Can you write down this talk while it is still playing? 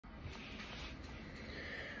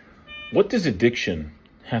What does addiction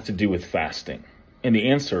have to do with fasting? And the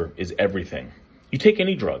answer is everything. You take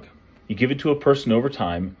any drug, you give it to a person over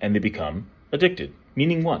time, and they become addicted.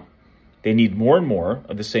 Meaning what? They need more and more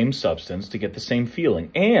of the same substance to get the same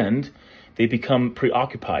feeling, and they become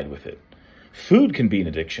preoccupied with it. Food can be an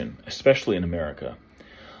addiction, especially in America.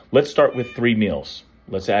 Let's start with 3 meals.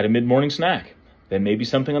 Let's add a mid-morning snack, then maybe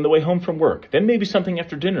something on the way home from work, then maybe something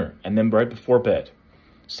after dinner, and then right before bed.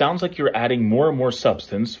 Sounds like you're adding more and more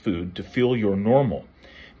substance, food, to feel you're normal.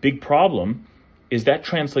 Big problem is that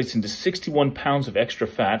translates into 61 pounds of extra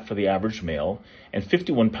fat for the average male and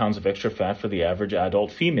 51 pounds of extra fat for the average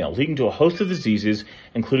adult female, leading to a host of diseases,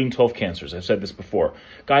 including 12 cancers. I've said this before.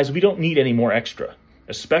 Guys, we don't need any more extra,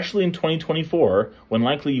 especially in 2024, when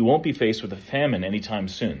likely you won't be faced with a famine anytime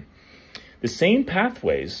soon. The same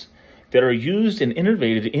pathways that are used and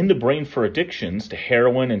innervated in the brain for addictions to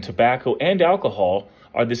heroin and tobacco and alcohol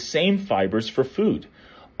are the same fibers for food.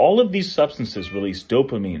 All of these substances release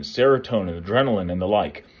dopamine, serotonin, adrenaline, and the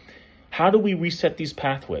like. How do we reset these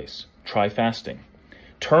pathways? Try fasting.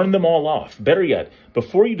 Turn them all off. Better yet,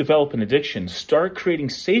 before you develop an addiction, start creating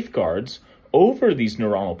safeguards over these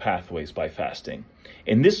neuronal pathways by fasting.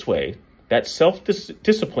 In this way, that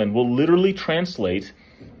self-discipline will literally translate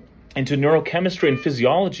into neurochemistry and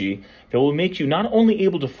physiology that will make you not only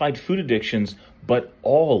able to fight food addictions, but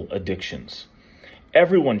all addictions.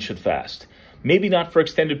 Everyone should fast. Maybe not for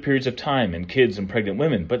extended periods of time in kids and pregnant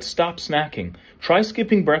women, but stop snacking. Try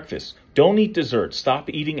skipping breakfast. Don't eat dessert. Stop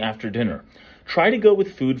eating after dinner. Try to go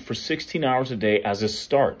with food for 16 hours a day as a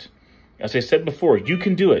start. As I said before, you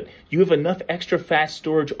can do it. You have enough extra fat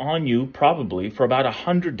storage on you, probably, for about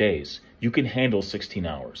 100 days. You can handle 16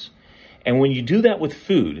 hours. And when you do that with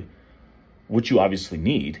food, which you obviously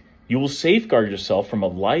need, you will safeguard yourself from a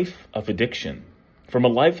life of addiction.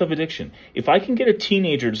 If I can get a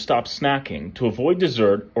teenager to stop snacking, to avoid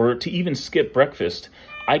dessert, or to even skip breakfast,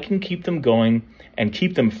 I can keep them going and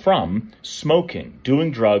keep them from smoking,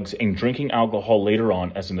 doing drugs, and drinking alcohol later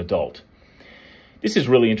on as an adult. This is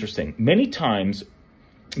really interesting. Many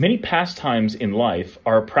pastimes in life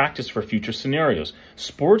are a practice for future scenarios.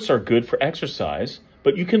 Sports are good for exercise,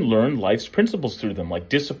 but you can learn life's principles through them, like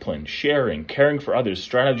discipline, sharing, caring for others,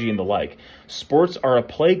 strategy, and the like. Sports are a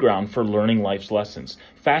playground for learning life's lessons.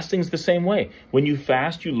 Fasting's the same way. When you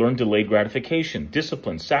fast, you learn delayed gratification,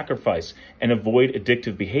 discipline, sacrifice, and avoid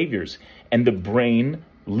addictive behaviors. And the brain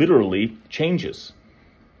literally changes.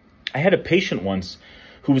 I had a patient once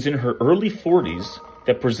who was in her early 40s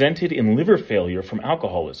that presented in liver failure from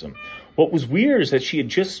alcoholism. What was weird is that she had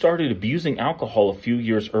just started abusing alcohol a few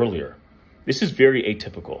years earlier. This is very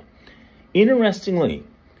atypical. Interestingly,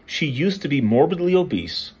 she used to be morbidly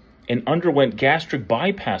obese and underwent gastric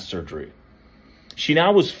bypass surgery. She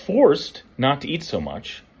now was forced not to eat so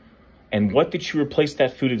much. And what did she replace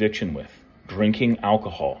that food addiction with? Drinking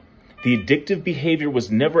alcohol. The addictive behavior was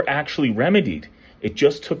never actually remedied. It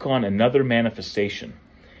just took on another manifestation.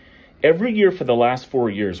 Every year for the last 4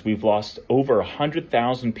 years, we've lost over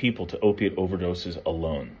 100,000 people to opiate overdoses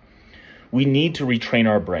alone. We need to retrain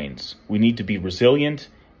our brains. We need to be resilient,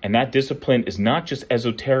 and that discipline is not just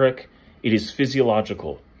esoteric, it is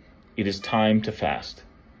physiological. It is time to fast.